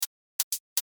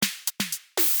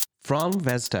From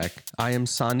Vestec, I am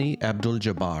Sani Abdul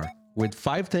Jabbar with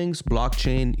 5 things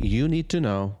blockchain you need to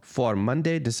know for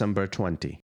Monday, December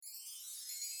 20.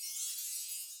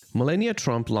 Melania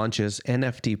Trump launches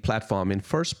NFT platform in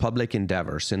first public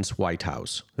endeavor since White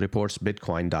House, reports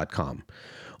Bitcoin.com.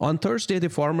 On Thursday, the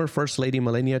former First Lady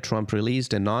Melania Trump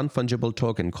released a non-fungible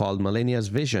token called Melania's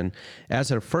Vision as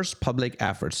her first public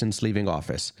effort since leaving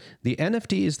office. The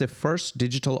NFT is the first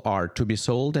digital art to be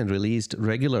sold and released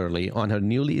regularly on her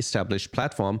newly established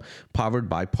platform powered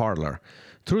by Parler.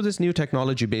 Through this new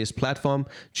technology-based platform,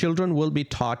 children will be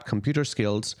taught computer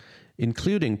skills,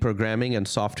 including programming and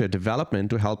software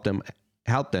development to help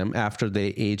them after they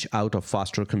age out of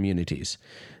foster communities.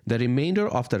 The remainder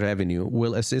of the revenue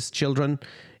will assist children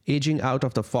aging out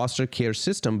of the foster care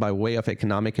system by way of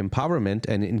economic empowerment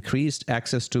and increased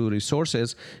access to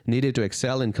resources needed to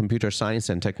excel in computer science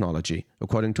and technology,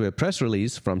 according to a press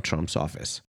release from Trump's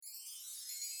office.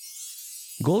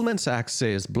 Goldman Sachs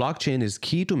says blockchain is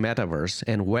key to metaverse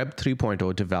and Web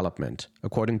 3.0 development,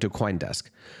 according to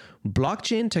CoinDesk.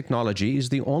 Blockchain technology is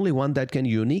the only one that can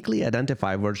uniquely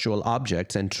identify virtual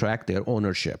objects and track their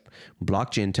ownership.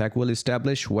 Blockchain tech will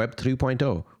establish Web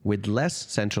 3.0 with less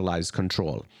centralized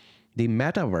control. The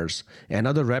metaverse,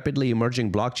 another rapidly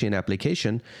emerging blockchain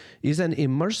application, is an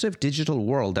immersive digital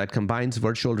world that combines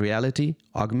virtual reality,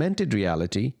 augmented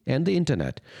reality, and the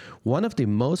internet. One of the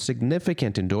most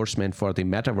significant endorsements for the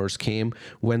metaverse came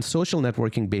when social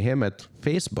networking behemoth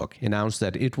Facebook announced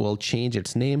that it will change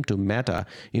its name to Meta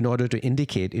in order to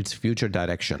indicate its future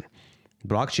direction.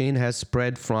 Blockchain has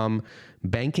spread from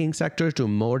banking sector to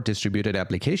more distributed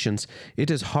applications.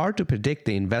 It is hard to predict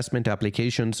the investment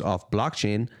applications of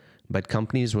blockchain, but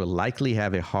companies will likely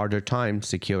have a harder time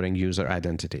securing user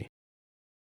identity.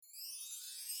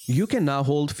 You can now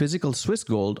hold physical Swiss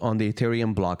gold on the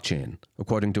Ethereum blockchain,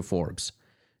 according to Forbes.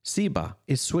 SEBA,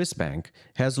 a Swiss bank,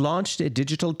 has launched a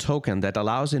digital token that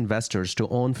allows investors to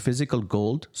own physical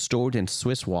gold stored in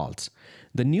Swiss vaults.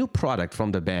 The new product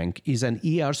from the bank is an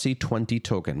ERC20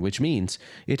 token, which means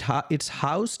it's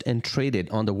housed and traded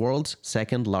on the world's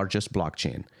second largest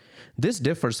blockchain. This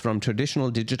differs from traditional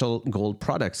digital gold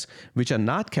products, which are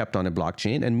not kept on a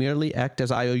blockchain and merely act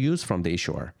as IOUs from the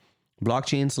issuer.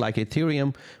 Blockchains like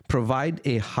Ethereum provide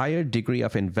a higher degree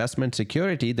of investment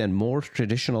security than more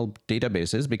traditional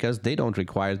databases because they don't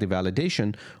require the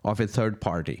validation of a third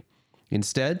party.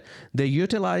 Instead, they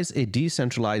utilize a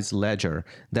decentralized ledger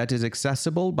that is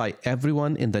accessible by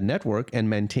everyone in the network and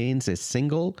maintains a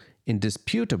single,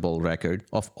 indisputable record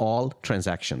of all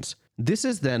transactions. This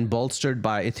is then bolstered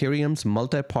by Ethereum's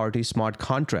multi-party smart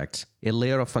contracts, a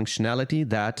layer of functionality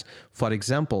that, for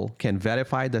example, can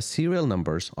verify the serial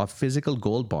numbers of physical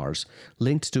gold bars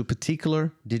linked to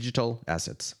particular digital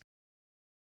assets.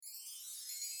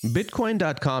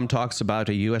 Bitcoin.com talks about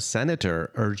a U.S.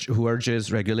 senator who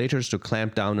urges regulators to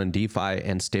clamp down on DeFi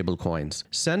and stablecoins.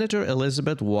 Senator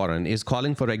Elizabeth Warren is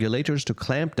calling for regulators to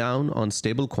clamp down on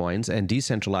stablecoins and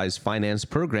decentralized finance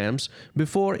programs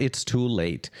before it's too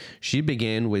late. She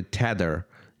began with Tether,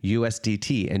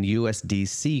 USDT, and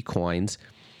USDC coins.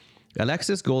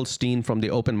 Alexis Goldstein from the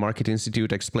Open Market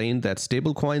Institute explained that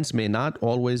stablecoins may not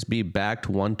always be backed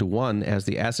one-to-one, as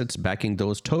the assets backing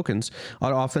those tokens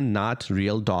are often not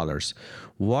real dollars.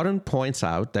 Warren points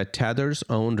out that Tether's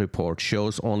own report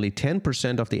shows only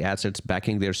 10% of the assets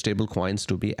backing their stablecoins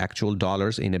to be actual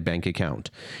dollars in a bank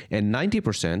account, and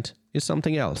 90% is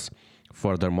something else.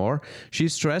 Furthermore, she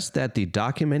stressed that the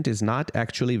document is not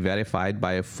actually verified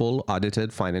by a full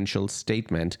audited financial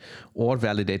statement or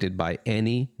validated by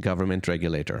any government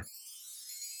regulator.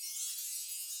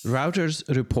 Reuters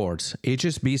reports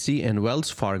HSBC and Wells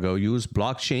Fargo use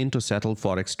blockchain to settle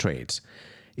forex trades.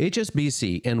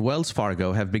 HSBC and Wells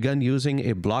Fargo have begun using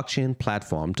a blockchain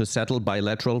platform to settle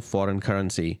bilateral foreign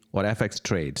currency, or FX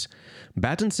trades.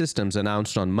 Baton Systems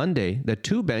announced on Monday that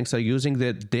 2 banks are using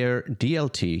their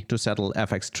DLT to settle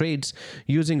FX trades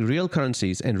using real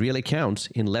currencies and real accounts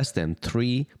in less than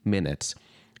 3 minutes.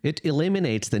 It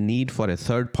eliminates the need for a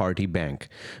third-party bank.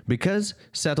 Because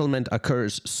settlement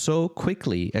occurs so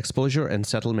quickly, exposure and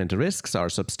settlement risks are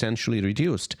substantially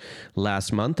reduced.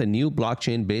 Last month, a new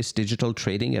blockchain-based digital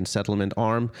trading and settlement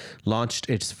arm launched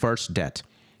its first debt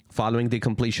following the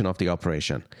completion of the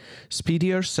operation.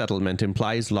 Speedier settlement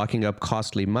implies locking up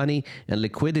costly money and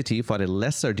liquidity for a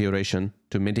lesser duration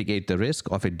to mitigate the risk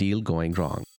of a deal going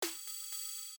wrong.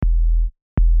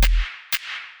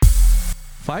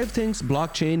 5 Things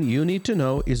Blockchain You Need to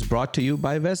Know is brought to you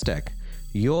by Vestec,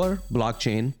 your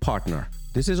blockchain partner.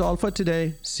 This is all for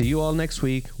today. See you all next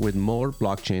week with more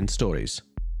blockchain stories.